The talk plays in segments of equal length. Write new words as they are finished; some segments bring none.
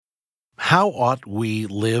How ought we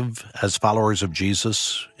live as followers of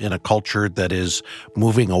Jesus in a culture that is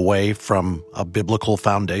moving away from a biblical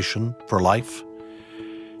foundation for life?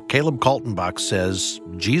 Kaleb Kaltenbach says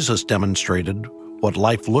Jesus demonstrated what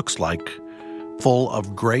life looks like, full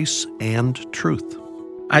of grace and truth.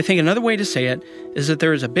 I think another way to say it is that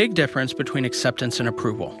there is a big difference between acceptance and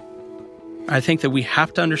approval. I think that we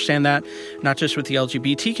have to understand that, not just with the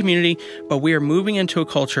LGBT community, but we are moving into a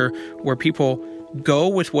culture where people go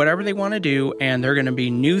with whatever they want to do, and there are going to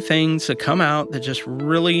be new things that come out that just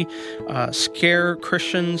really scare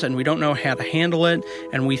Christians, and we don't know how to handle it.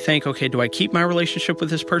 And we think, okay, do I keep my relationship with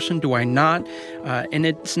this person? Do I not? And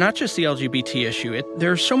it's not just the LGBT issue.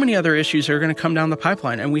 There are so many other issues that are going to come down the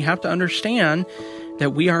pipeline, and we have to understand that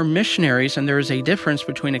we are missionaries, and there is a difference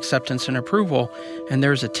between acceptance and approval, and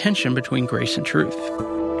there is a tension between grace and truth.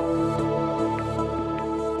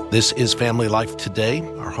 This is Family Life Today.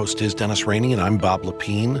 Our host is Dennis Rainey, and I'm Bob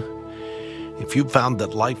Lapine. If you've found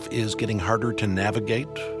that life is getting harder to navigate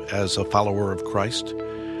as a follower of Christ,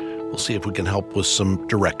 we'll see if we can help with some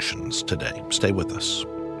directions today. Stay with us.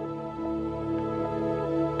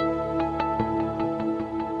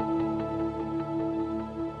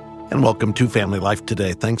 And welcome to Family Life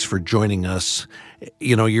Today. Thanks for joining us.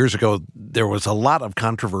 You know, years ago, there was a lot of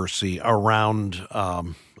controversy around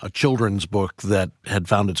a children's book that had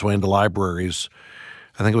found its way into libraries.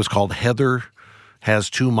 I think it was called Heather Has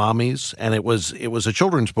Two Mommies, and it was a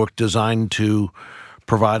children's book designed to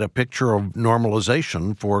provide a picture of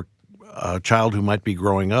normalization for a child who might be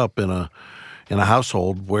growing up in a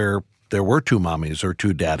household where there were two mommies or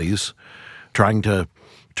two daddies, trying to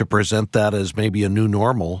present that as maybe a new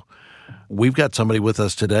normal. We've got somebody with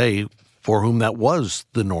us today for whom that was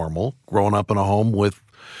the normal, growing up in a home with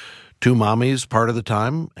two mommies part of the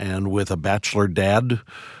time and with a bachelor dad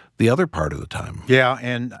the other part of the time. Yeah,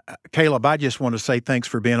 and Kaleb, I just want to say thanks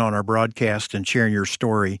for being on our broadcast and sharing your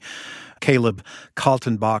story. Kaleb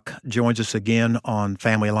Kaltenbach joins us again on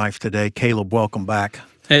Family Life Today. Kaleb, welcome back.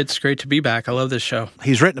 It's great to be back. I love this show.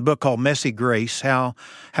 He's written a book called Messy Grace, How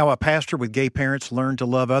a Pastor with Gay Parents Learned to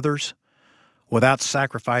Love Others Without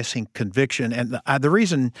Sacrificing Conviction. And the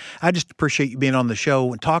reason I just appreciate you being on the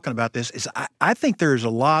show and talking about this is I think there's a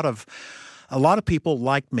lot of people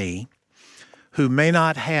like me who may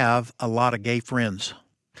not have a lot of gay friends,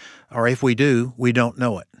 or if we do, we don't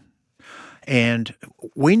know it. And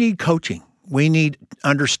we need coaching. We need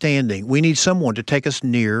understanding. We need someone to take us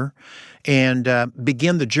near and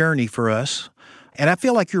begin the journey for us. And I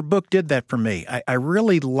feel like your book did that for me. I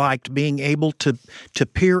really liked being able to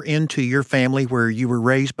peer into your family where you were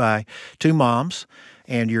raised by two moms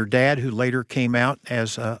and your dad who later came out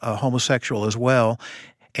as a homosexual as well.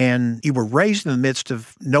 And you were raised in the midst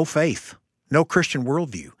of no faith, no Christian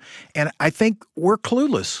worldview. And I think we're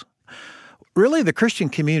clueless. Really, the Christian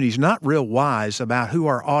community is not real wise about who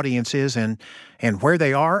our audience is and where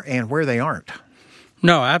they are and where they aren't.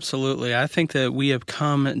 No, absolutely. I think that we have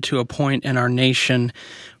come to a point in our nation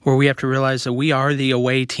where we have to realize that we are the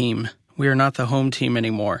away team. We are not the home team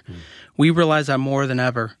anymore. We realize that more than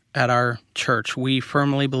ever at our church. We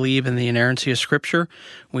firmly believe in the inerrancy of Scripture.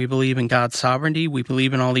 We believe in God's sovereignty. We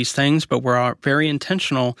believe in all these things, but we're very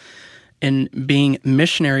intentional in being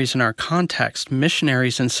missionaries in our context,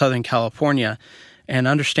 missionaries in Southern California, and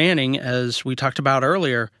understanding, as we talked about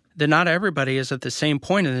earlier, that not everybody is at the same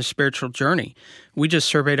point in their spiritual journey. We just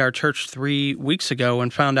surveyed our church 3 weeks ago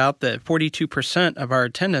and found out that 42% of our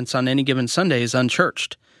attendance on any given Sunday is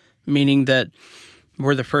unchurched, meaning that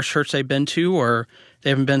we're the first church they've been to or they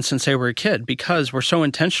haven't been since they were a kid, because we're so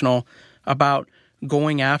intentional about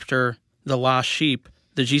going after the lost sheep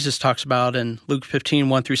that Jesus talks about in Luke 15,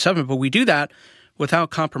 1-7. But we do that without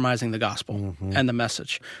compromising the gospel and the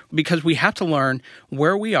message, because we have to learn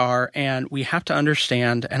where we are and we have to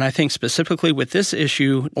understand, and I think specifically with this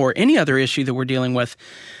issue or any other issue that we're dealing with,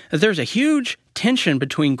 that there's a huge tension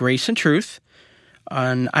between grace and truth.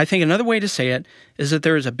 And I think another way to say it is that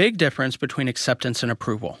there is a big difference between acceptance and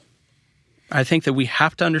approval. I think that we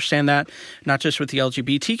have to understand that, not just with the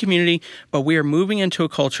LGBT community, but we are moving into a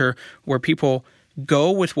culture where people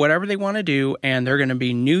go with whatever they want to do, and there are going to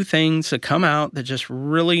be new things that come out that just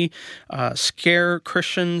really scare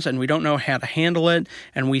Christians, and we don't know how to handle it.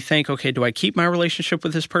 And we think, okay, do I keep my relationship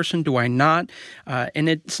with this person? Do I not? And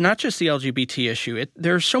it's not just the LGBT issue.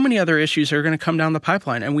 There are so many other issues that are going to come down the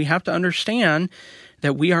pipeline, and we have to understand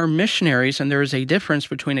that we are missionaries, and there is a difference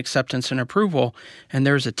between acceptance and approval, and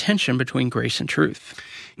there is a tension between grace and truth.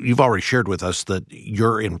 You've already shared with us that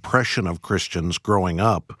your impression of Christians growing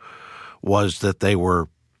up was that they were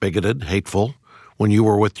bigoted, hateful. When you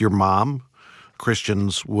were with your mom,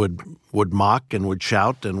 Christians would mock and would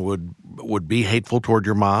shout and would be hateful toward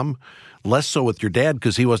your mom. less so with your dad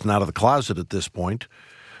because he wasn't out of the closet at this point.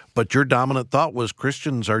 But your dominant thought was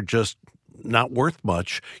Christians are just not worth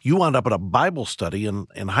much. You wound up at a Bible study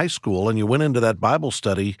in high school, and you went into that Bible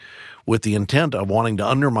study with the intent of wanting to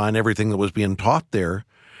undermine everything that was being taught there.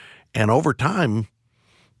 And over time,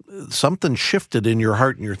 something shifted in your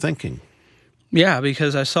heart and your thinking. Yeah,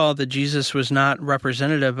 because I saw that Jesus was not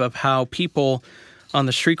representative of how people on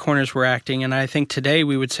the street corners were acting. And I think today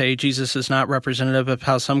we would say Jesus is not representative of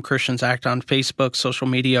how some Christians act on Facebook, social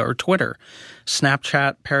media, or Twitter,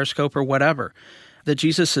 Snapchat, Periscope, or whatever. That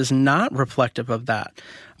Jesus is not reflective of that.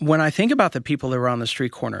 When I think about the people that were on the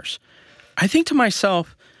street corners, I think to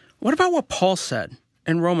myself, what about what Paul said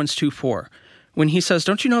in Romans 2:4, when he says,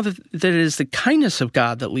 don't you know that it is the kindness of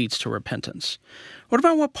God that leads to repentance? What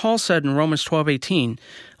about what Paul said in Romans 12:18,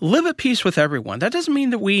 live at peace with everyone? That doesn't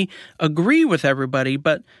mean that we agree with everybody,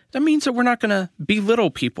 but that means that we're not going to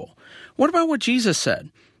belittle people. What about what Jesus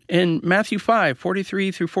said in Matthew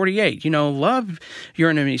 5:43-48, love your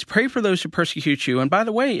enemies, pray for those who persecute you. And by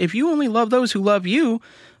the way, if you only love those who love you,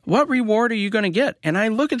 what reward are you going to get? And I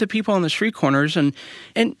look at the people on the street corners, and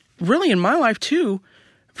really in my life too,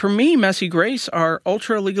 for me, Messy Grace are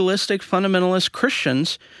ultra-legalistic, fundamentalist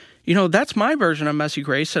Christians. That's my version of Messy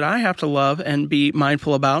Grace that I have to love and be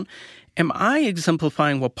mindful about. Am I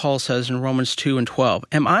exemplifying what Paul says in Romans 2:12?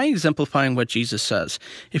 Am I exemplifying what Jesus says?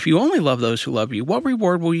 If you only love those who love you, what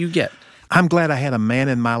reward will you get? I'm glad I had a man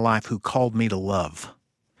in my life who called me to love.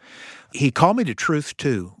 He called me to truth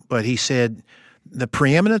too, but he said the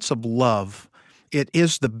preeminence of love, it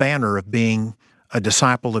is the banner of being a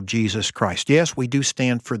disciple of Jesus Christ. Yes, we do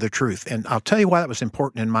stand for the truth. And I'll tell you why that was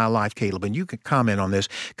important in my life, Caleb, and you can comment on this,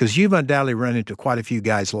 because you've undoubtedly run into quite a few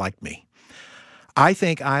guys like me. I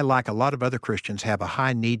think I, like a lot of other Christians, have a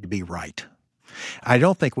high need to be right. I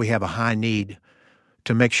don't think we have a high need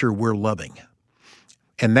to make sure we're loving.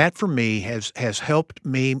 And that, for me, has helped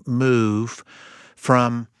me move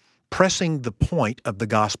from pressing the point of the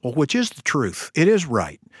gospel, which is the truth. It is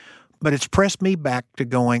right. But it's pressed me back to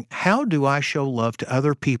going, how do I show love to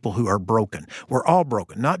other people who are broken? We're all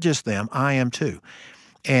broken, not just them. I am too.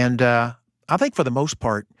 And I think for the most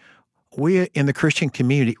part, we in the Christian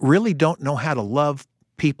community really don't know how to love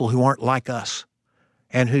people who aren't like us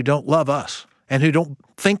and who don't love us and who don't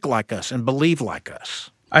think like us and believe like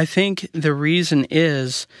us. I think the reason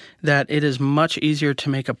is that it is much easier to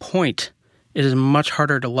make a point. It is much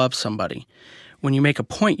harder to love somebody. When you make a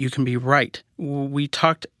point, you can be right. We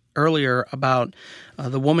talked earlier about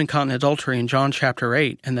the woman caught in adultery in John chapter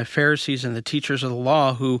 8, and the Pharisees and the teachers of the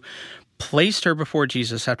law who placed her before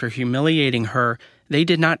Jesus after humiliating her. They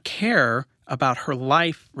did not care about her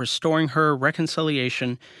life, restoring her,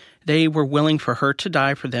 reconciliation. They were willing for her to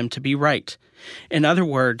die for them to be right. In other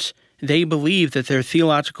words, they believed that their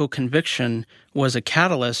theological conviction was a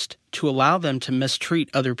catalyst to allow them to mistreat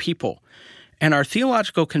other people. And our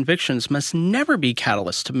theological convictions must never be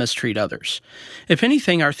catalysts to mistreat others. If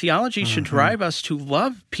anything, our theology should drive us to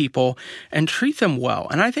love people and treat them well.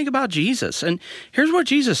 And I think about Jesus, and here's what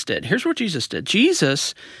Jesus did.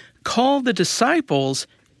 Jesus called the disciples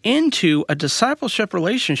into a discipleship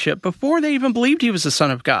relationship before they even believed he was the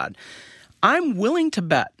Son of God. I'm willing to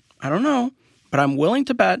bet, I don't know, but I'm willing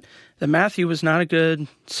to bet that Matthew was not a good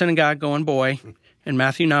synagogue-going boy in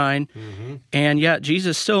Matthew 9, and yet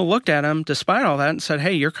Jesus still looked at him despite all that and said,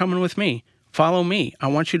 hey, you're coming with me. Follow me. I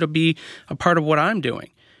want you to be a part of what I'm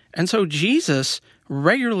doing. And so Jesus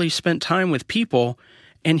regularly spent time with people,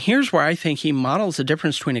 and here's where I think he models the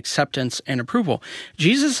difference between acceptance and approval.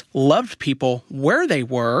 Jesus loved people where they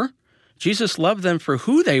were. Jesus loved them for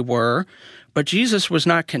who they were, but Jesus was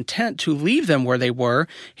not content to leave them where they were.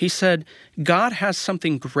 He said, God has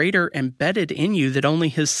something greater embedded in you that only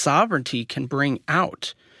his sovereignty can bring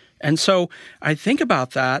out. And so I think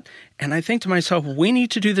about that, and I think to myself, we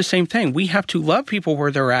need to do the same thing. We have to love people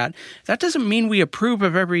where they're at. That doesn't mean we approve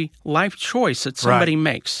of every life choice that somebody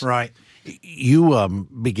makes. Right. You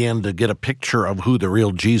began to get a picture of who the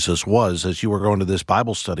real Jesus was as you were going to this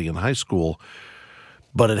Bible study in high school,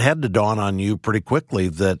 but it had to dawn on you pretty quickly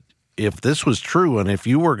that if this was true and if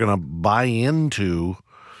you were going to buy into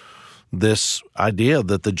this idea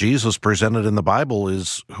that the Jesus presented in the Bible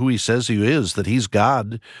is who he says he is, that he's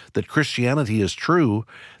God, that Christianity is true,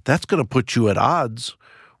 that's going to put you at odds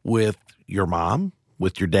with your mom,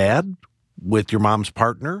 with your dad, with your mom's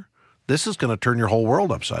partner. This is going to turn your whole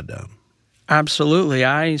world upside down. Absolutely.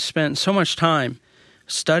 I spent so much time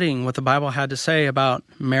studying what the Bible had to say about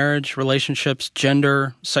marriage, relationships,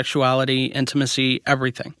 gender, sexuality, intimacy,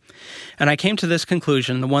 everything. And I came to this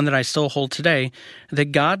conclusion, the one that I still hold today,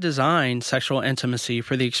 that God designed sexual intimacy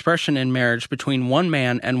for the expression in marriage between one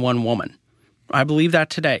man and one woman. I believe that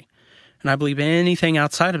today. And I believe anything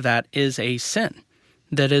outside of that is a sin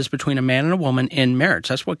that is between a man and a woman in marriage.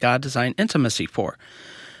 That's what God designed intimacy for.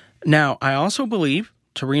 Now, I also believe,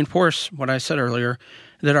 to reinforce what I said earlier,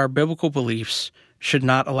 that our biblical beliefs should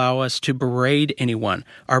not allow us to berate anyone.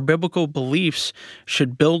 Our biblical beliefs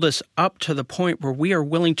should build us up to the point where we are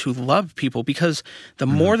willing to love people, because the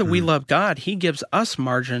more that we love God, He gives us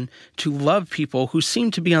margin to love people who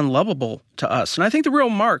seem to be unlovable to us. And I think the real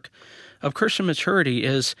mark of Christian maturity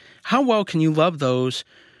is how well can you love those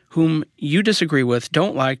whom you disagree with,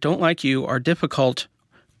 don't like you, are difficult,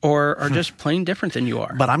 or are just plain different than you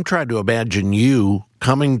are. But I'm trying to imagine you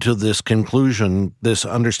coming to this conclusion, this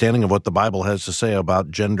understanding of what the Bible has to say about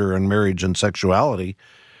gender and marriage and sexuality,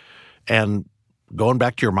 and going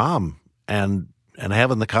back to your mom and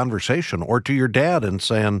having the conversation, or to your dad and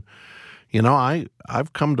saying,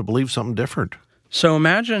 I've come to believe something different. So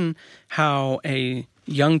imagine how a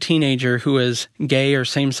young teenager who is gay or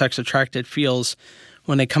same-sex attracted feels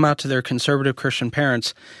when they come out to their conservative Christian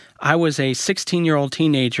parents. I was a 16-year-old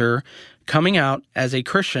teenager coming out as a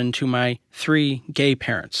Christian to my 3 gay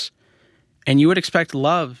parents. And you would expect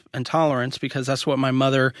love and tolerance, because that's what my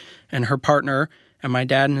mother and her partner and my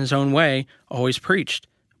dad in his own way always preached.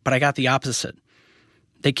 But I got the opposite.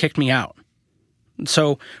 They kicked me out.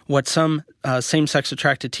 So what some same-sex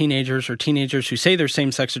attracted teenagers, or teenagers who say they're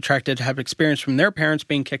same-sex attracted, have experienced from their parents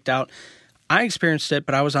being kicked out, I experienced it,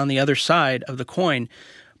 but I was on the other side of the coin.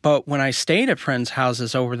 But when I stayed at friends'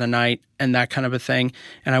 houses over the night and that kind of a thing,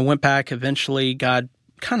 and I went back, eventually God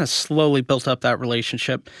kind of slowly built up that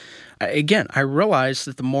relationship. Again, I realized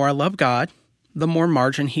that the more I love God, the more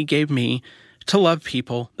margin He gave me to love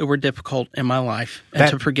people that were difficult in my life and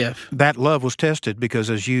to forgive. That love was tested because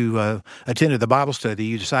as you attended the Bible study,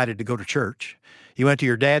 you decided to go to church. You went to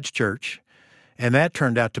your dad's church, and that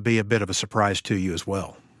turned out to be a bit of a surprise to you as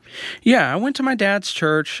well. Yeah, I went to my dad's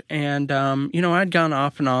church, and, I'd gone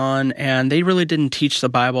off and on, and they really didn't teach the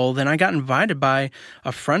Bible. Then I got invited by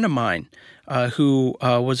a friend of mine who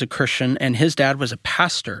was a Christian, and his dad was a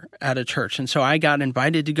pastor at a church. And so I got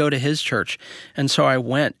invited to go to his church. And so I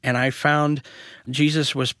went, and I found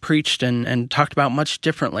Jesus was preached and talked about much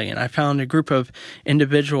differently. And I found a group of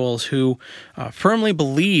individuals who firmly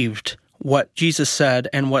believed what Jesus said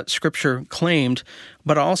and what Scripture claimed,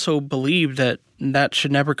 but also believed that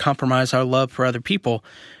should never compromise our love for other people.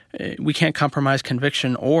 We can't compromise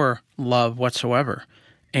conviction or love whatsoever.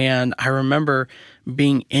 And I remember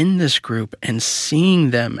being in this group and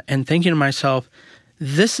seeing them and thinking to myself,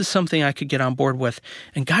 this is something I could get on board with.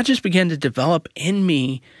 And God just began to develop in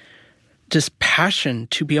me this passion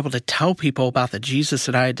to be able to tell people about the Jesus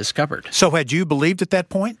that I had discovered. So had you believed at that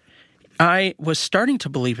point? I was starting to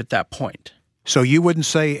believe at that point. So you wouldn't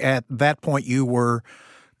say at that point you were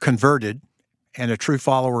converted and a true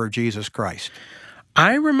follower of Jesus Christ?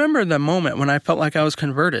 I remember the moment when I felt like I was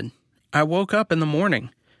converted. I woke up in the morning.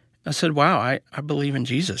 I said, wow, I believe in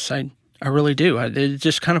Jesus. I really do. It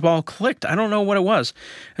just kind of all clicked. I don't know what it was.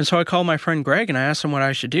 And so I called my friend Greg and I asked him what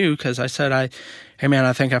I should do, because I said, hey man,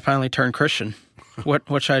 I think I finally turned Christian. What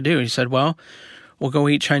should I do? He said, well, we'll go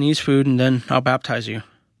eat Chinese food and then I'll baptize you,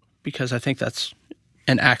 because I think that's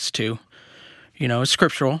in Acts 2. It's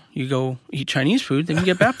scriptural. You go eat Chinese food, then you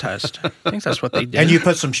get baptized. I think that's what they did. And you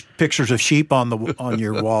put some pictures of sheep on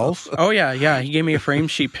your walls? Oh, yeah. He gave me a framed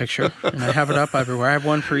sheep picture, and I have it up everywhere. I have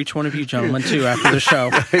one for each one of you gentlemen, too, after the show.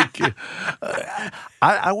 Thank you.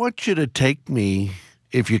 I want you to take me,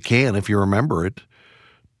 if you can, if you remember it,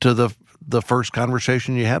 to the first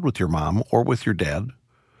conversation you had with your mom or with your dad,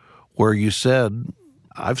 where you said,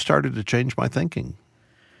 I've started to change my thinking.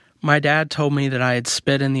 My dad told me that I had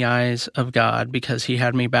spit in the eyes of God because he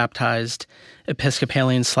had me baptized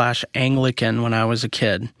Episcopalian/Anglican when I was a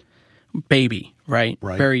kid. Baby, right?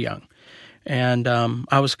 Very young. And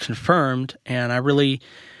I was confirmed, and I really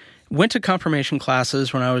went to confirmation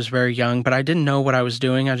classes when I was very young, but I didn't know what I was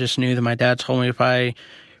doing. I just knew that my dad told me if I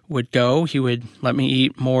would go, he would let me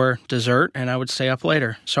eat more dessert, and I would stay up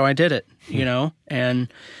later. So I did it,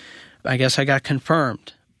 and I guess I got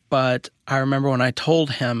confirmed. But I remember when I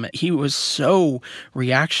told him, he was so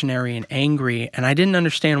reactionary and angry, and I didn't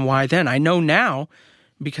understand why then. I know now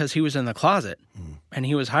because he was in the closet, and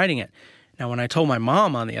he was hiding it. Now, when I told my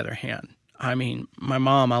mom, on the other hand, my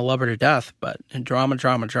mom, I love her to death, but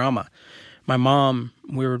drama. My mom,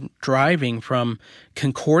 we were driving from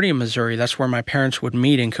Concordia, Missouri. That's where my parents would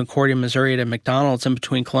meet, in Concordia, Missouri, at a McDonald's in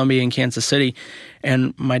between Columbia and Kansas City.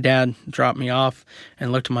 And my dad dropped me off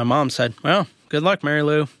and looked at my mom and said, well, good luck, Mary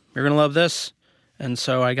Lou. You're going to love this. And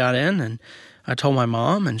so I got in and I told my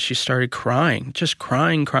mom, and she started crying, just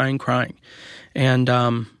crying. And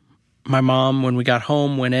my mom, when we got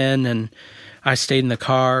home, went in and I stayed in the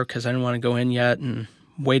car because I didn't want to go in yet and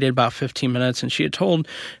waited about 15 minutes. And she had told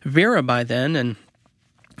Vera by then, and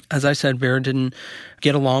as I said, Vera didn't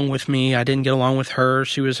get along with me. I didn't get along with her.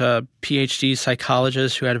 She was a PhD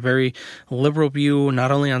psychologist who had a very liberal view,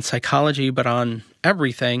 not only on psychology, but on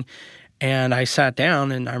everything. And I sat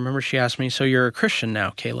down, and I remember she asked me, "So you're a Christian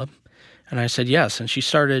now, Kaleb?" And I said, "Yes." And she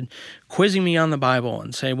started quizzing me on the Bible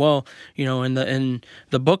and say, "Well, in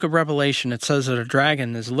the book of Revelation, it says that a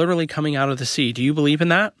dragon is literally coming out of the sea. Do you believe in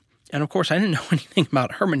that?" And of course, I didn't know anything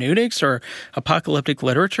about hermeneutics or apocalyptic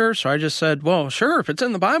literature, so I just said, "Well, sure, if it's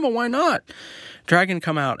in the Bible, why not? Dragon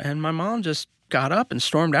come out." And my mom just got up and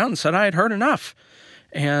stormed out and said I had heard enough.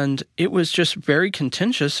 And it was just very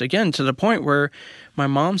contentious, again, to the point where my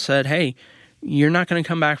mom said, "Hey, you're not going to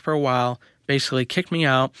come back for a while," basically kicked me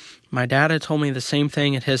out. My dad had told me the same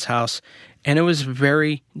thing at his house, and it was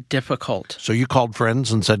very difficult. So you called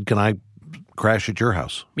friends and said, "Can I crash at your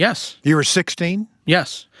house?" Yes. You were 16?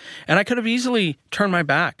 Yes. And I could have easily turned my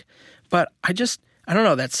back, but I don't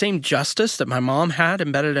know, that same justice that my mom had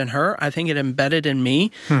embedded in her, I think it embedded in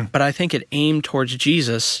me, but I think it aimed towards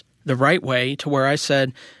Jesus the right way, to where I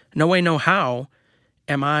said, no way, no how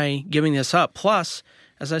am I giving this up. Plus,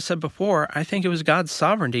 as I said before, I think it was God's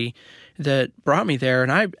sovereignty that brought me there.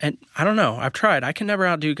 And I don't know, I've tried. I can never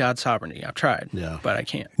outdo God's sovereignty. I've tried, but I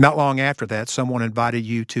can't. Not long after that, someone invited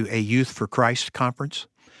you to a Youth for Christ conference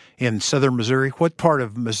in southern Missouri. What part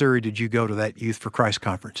of Missouri did you go to that Youth for Christ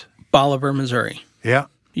conference? Bolivar, Missouri. Yeah.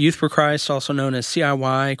 Youth for Christ, also known as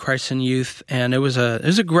CIY, Christ in Youth. And it was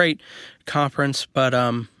a great conference, but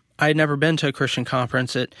I had never been to a Christian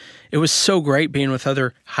conference. It was so great being with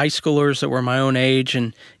other high schoolers that were my own age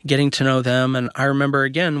and getting to know them. And I remember,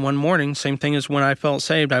 again, one morning, same thing as when I felt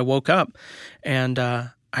saved, I woke up and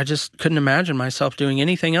I just couldn't imagine myself doing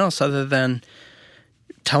anything else other than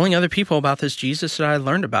telling other people about this Jesus that I had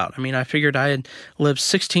learned about. I mean, I figured I had lived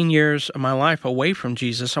 16 years of my life away from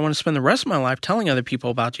Jesus. I want to spend the rest of my life telling other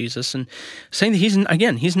people about Jesus and saying that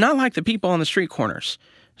he's not like the people on the street corners.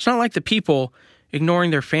 It's not like the people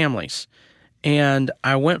ignoring their families. And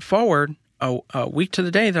I went forward a week to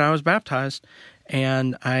the day that I was baptized,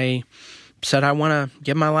 and I said I want to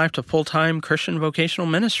give my life to full-time Christian vocational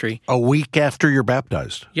ministry. A week after you're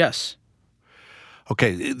baptized? Yes.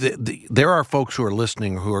 Okay, there are folks who are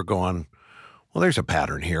listening who are going, well, there's a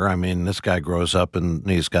pattern here. I mean, this guy grows up and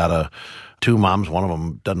he's got two moms. One of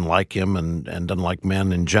them doesn't like him and doesn't like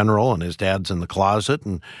men in general, and his dad's in the closet,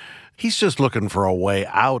 and he's just looking for a way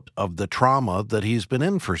out of the trauma that he's been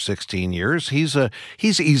in for 16 years. He's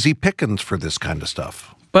easy pickings for this kind of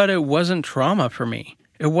stuff. But it wasn't trauma for me.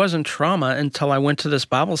 It wasn't trauma until I went to this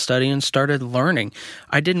Bible study and started learning.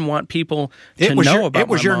 I didn't want people to know about my mom. It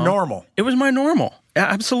was your normal. It was my normal.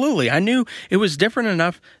 Absolutely. I knew it was different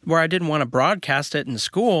enough where I didn't want to broadcast it in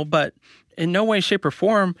school, but in no way, shape, or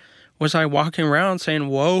form was I walking around saying,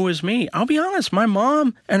 woe is me. I'll be honest, my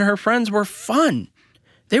mom and her friends were fun.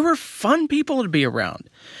 They were fun people to be around.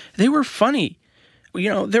 They were funny.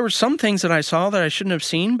 There were some things that I saw that I shouldn't have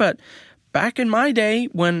seen, but back in my day,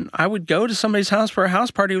 when I would go to somebody's house for a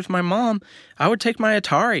house party with my mom, I would take my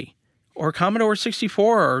Atari or Commodore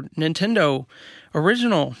 64 or Nintendo,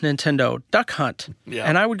 original Nintendo, Duck Hunt,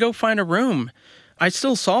 and I would go find a room. I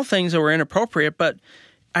still saw things that were inappropriate, but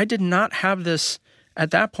I did not have this,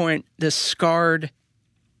 at that point, this scarred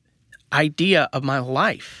idea of my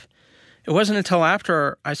life. It wasn't until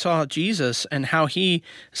after I saw Jesus and how he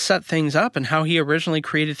set things up and how he originally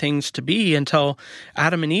created things to be, until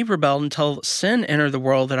Adam and Eve rebelled, until sin entered the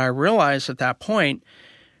world, that I realized at that point,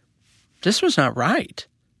 this was not right.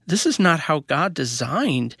 This is not how God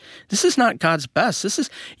designed. This is not God's best. This is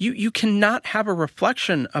you cannot have a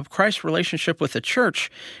reflection of Christ's relationship with the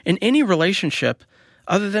church in any relationship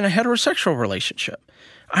other than a heterosexual relationship.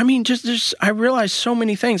 I mean, just I realized so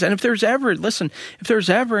many things. And if there's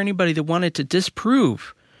ever anybody that wanted to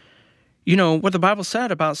disprove, what the Bible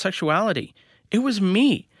said about sexuality, it was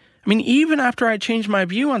me. I mean, even after I changed my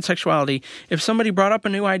view on sexuality, if somebody brought up a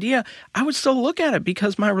new idea, I would still look at it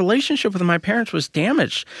because my relationship with my parents was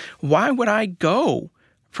damaged. Why would I go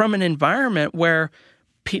from an environment where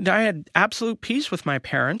I had absolute peace with my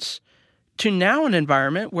parents to now an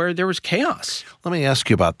environment where there was chaos? Let me ask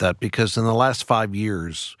you about that, because in the last 5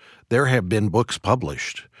 years, there have been books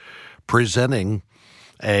published presenting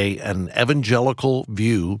an evangelical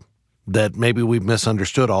view that maybe we've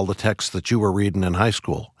misunderstood all the texts that you were reading in high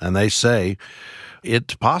school. And they say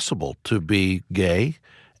it's possible to be gay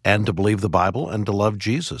and to believe the Bible and to love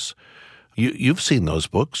Jesus. You've seen those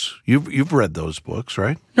books. You've read those books,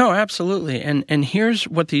 right? No, absolutely. And here's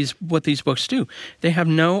what these books do. They have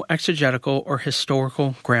no exegetical or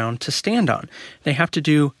historical ground to stand on. They have to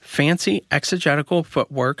do fancy exegetical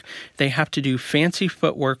footwork. They have to do fancy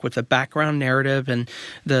footwork with the background narrative and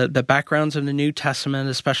the backgrounds of the New Testament,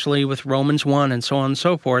 especially with Romans 1 and so on and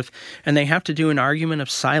so forth. And they have to do an argument of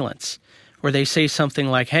silence where they say something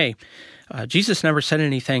like, hey, Jesus never said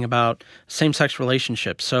anything about same-sex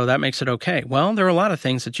relationships, so that makes it okay. Well, there are a lot of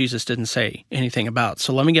things that Jesus didn't say anything about,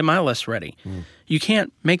 so let me get my list ready. You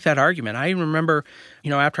can't make that argument. I remember,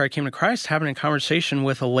 after I came to Christ, having a conversation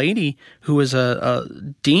with a lady who was a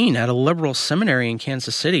dean at a liberal seminary in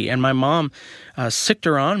Kansas City, and my mom sicked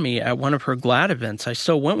her on me at one of her GLAD events. I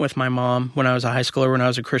still went with my mom when I was a high schooler, when I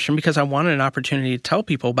was a Christian, because I wanted an opportunity to tell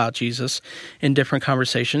people about Jesus in different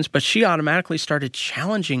conversations, but she automatically started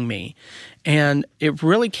challenging me. And it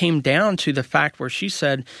really came down to the fact where she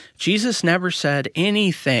said, Jesus never said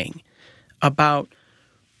anything about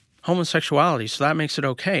homosexuality, so that makes it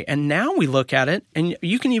okay. And now we look at it, and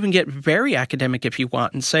you can even get very academic if you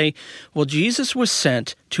want and say, well, Jesus was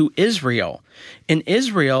sent to Israel. In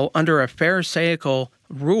Israel, under a Pharisaical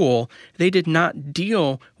rule, they did not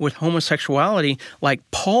deal with homosexuality like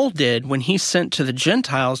Paul did when he sent to the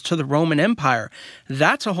Gentiles to the Roman Empire.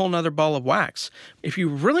 That's a whole nother ball of wax. If you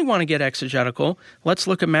really want to get exegetical, let's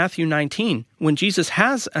look at Matthew 19, when Jesus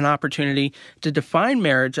has an opportunity to define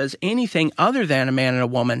marriage as anything other than a man and a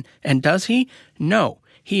woman. And does he? No.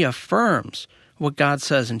 He affirms what God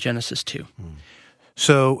says in Genesis 2.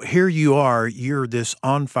 So here you are, you're this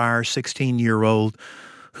on-fire 16-year-old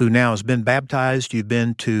who now has been baptized. You've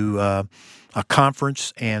been to a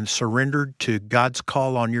conference and surrendered to God's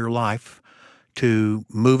call on your life to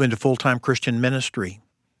move into full-time Christian ministry.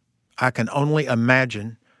 I can only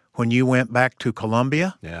imagine when you went back to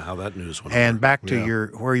Columbia. Yeah, how that news went and over. back to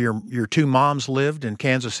where your two moms lived in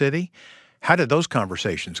Kansas City. How did those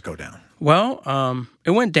conversations go down? Well,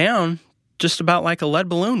 it went down just about like a lead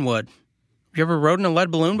balloon would. You ever rode in a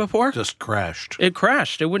lead balloon before? Just crashed. It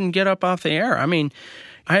crashed. It wouldn't get up off the air. I mean,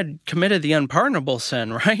 I had committed the unpardonable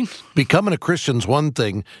sin, right? Becoming a Christian's one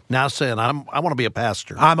thing. Now saying, I want to be a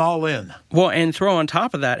pastor. I'm all in. Well, and throw on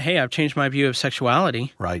top of that, hey, I've changed my view of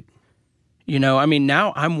sexuality. Right.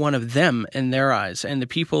 Now I'm one of them in their eyes. And the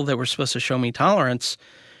people that were supposed to show me tolerance,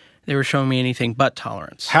 they were showing me anything but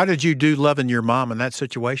tolerance. How did you do loving your mom in that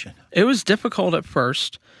situation? It was difficult at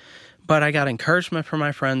first, but I got encouragement from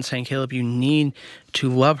my friends saying, Kaleb, you need to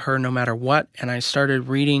love her no matter what. And I started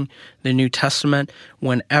reading the New Testament.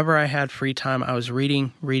 Whenever I had free time, I was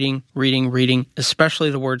reading, especially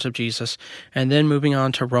the words of Jesus, and then moving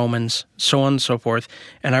on to Romans, so on and so forth.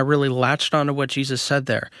 And I really latched onto what Jesus said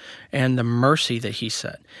there and the mercy that he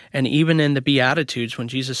said. And even in the Beatitudes, when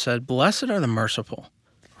Jesus said, blessed are the merciful,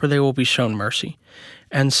 for they will be shown mercy.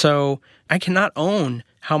 And so I cannot own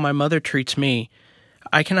how my mother treats me.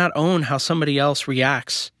 I cannot own how somebody else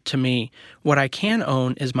reacts to me. What I can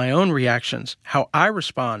own is my own reactions, how I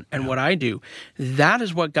respond, and what I do. That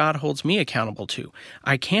is what God holds me accountable to.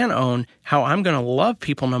 I can own how I'm going to love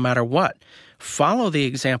people no matter what. Follow the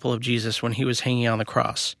example of Jesus when he was hanging on the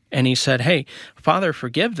cross. And he said, hey, Father,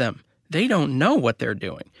 forgive them. They don't know what they're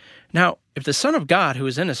doing. Now, if the Son of God, who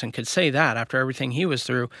is innocent, could say that after everything he was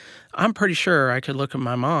through, I'm pretty sure I could look at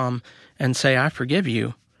my mom and say, I forgive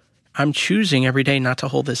you. I'm choosing every day not to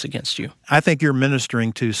hold this against you. I think you're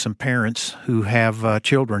ministering to some parents who have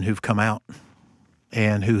children who've come out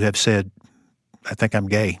and who have said, I think I'm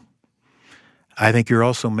gay. I think you're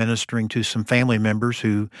also ministering to some family members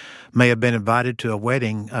who may have been invited to a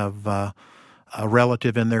wedding of a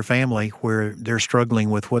relative in their family where they're struggling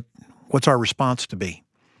with what's our response to be.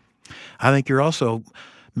 I think you're also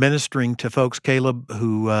ministering to folks, Kaleb,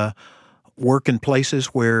 who work in places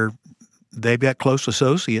where they've got close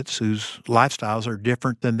associates whose lifestyles are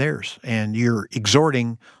different than theirs. And you're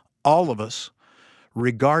exhorting all of us,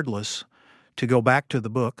 regardless, to go back to the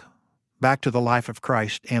book, back to the life of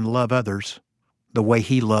Christ, and love others the way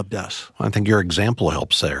he loved us. I think your example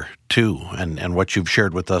helps there, too, and what you've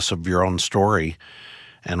shared with us of your own story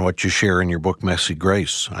and what you share in your book, Messy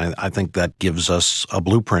Grace. I think that gives us a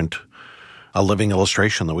blueprint, a living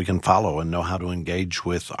illustration that we can follow and know how to engage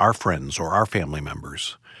with our friends or our family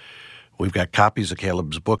members. We've got copies of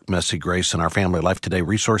Kaleb's book, Messy Grace, in our Family Life Today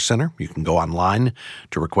Resource Center. You can go online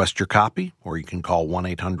to request your copy, or you can call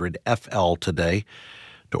 1-800-FL-TODAY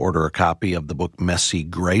to order a copy of the book, Messy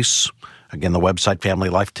Grace. Again, the website,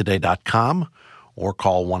 familylifetoday.com, or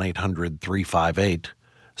call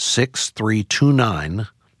 1-800-358-6329.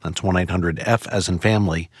 That's 1-800-F as in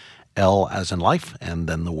family, L as in life, and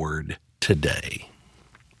then the word today.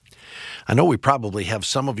 I know we probably have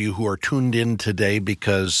some of you who are tuned in today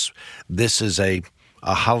because this is a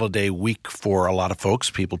holiday week for a lot of folks,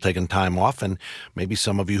 people taking time off, and maybe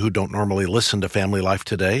some of you who don't normally listen to Family Life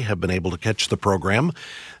Today have been able to catch the program.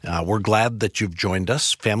 We're glad that you've joined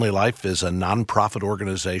us. Family Life is a nonprofit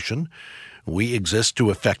organization. We exist to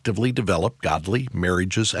effectively develop godly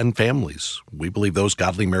marriages and families. We believe those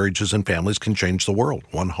godly marriages and families can change the world,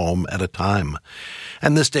 one home at a time.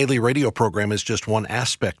 And this daily radio program is just one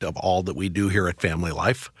aspect of all that we do here at Family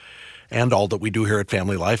Life. And all that we do here at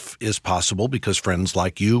Family Life is possible because friends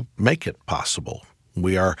like you make it possible.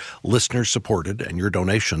 We are listener-supported, and your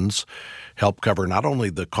donations help cover not only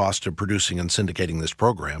the cost of producing and syndicating this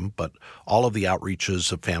program, but all of the outreaches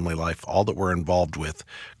of Family Life, all that we're involved with,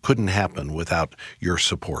 couldn't happen without your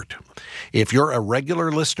support. If you're a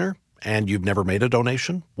regular listener and you've never made a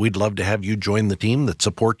donation, we'd love to have you join the team that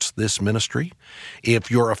supports this ministry. If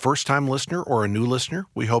you're a first-time listener or a new listener,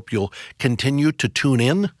 we hope you'll continue to tune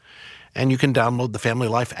in. And you can download the Family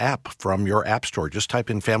Life app from your app store. Just type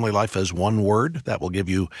in Family Life as one word. That will give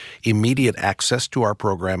you immediate access to our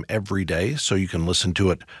program every day so you can listen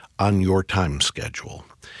to it on your time schedule.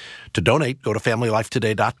 To donate, go to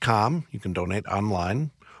FamilyLifeToday.com. You can donate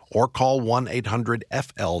online or call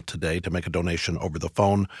 1-800-FL-TODAY to make a donation over the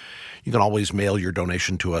phone. You can always mail your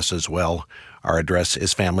donation to us as well. Our address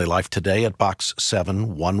is Family Life Today at Box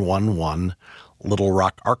 7111, Little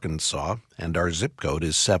Rock, Arkansas, and our zip code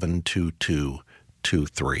is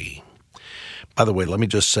 72223. By the way, let me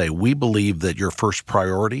just say, we believe that your first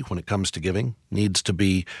priority when it comes to giving needs to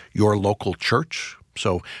be your local church.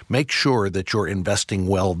 So make sure that you're investing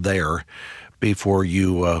well there before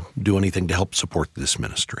you do anything to help support this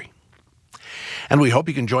ministry. And we hope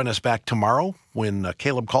you can join us back tomorrow when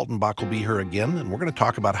Kaleb Kaltenbach will be here again, and we're going to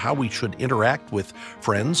talk about how we should interact with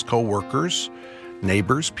friends, co-workers,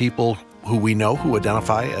 neighbors, people who we know who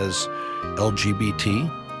identify as LGBT.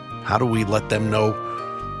 How do we let them know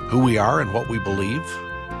who we are and what we believe?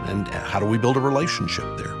 And how do we build a relationship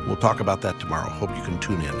there? We'll talk about that tomorrow. Hope you can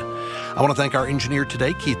tune in. I want to thank our engineer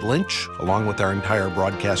today, Keith Lynch, along with our entire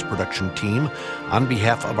broadcast production team. On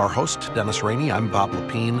behalf of our host, Dennis Rainey, I'm Bob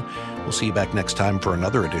Lapine. We'll see you back next time for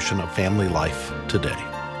another edition of Family Life Today.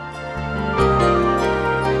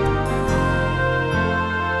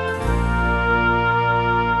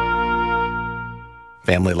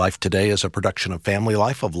 Family Life Today is a production of Family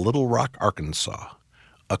Life of Little Rock, Arkansas,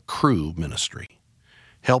 a Cru ministry.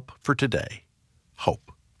 Help for today,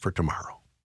 hope for tomorrow.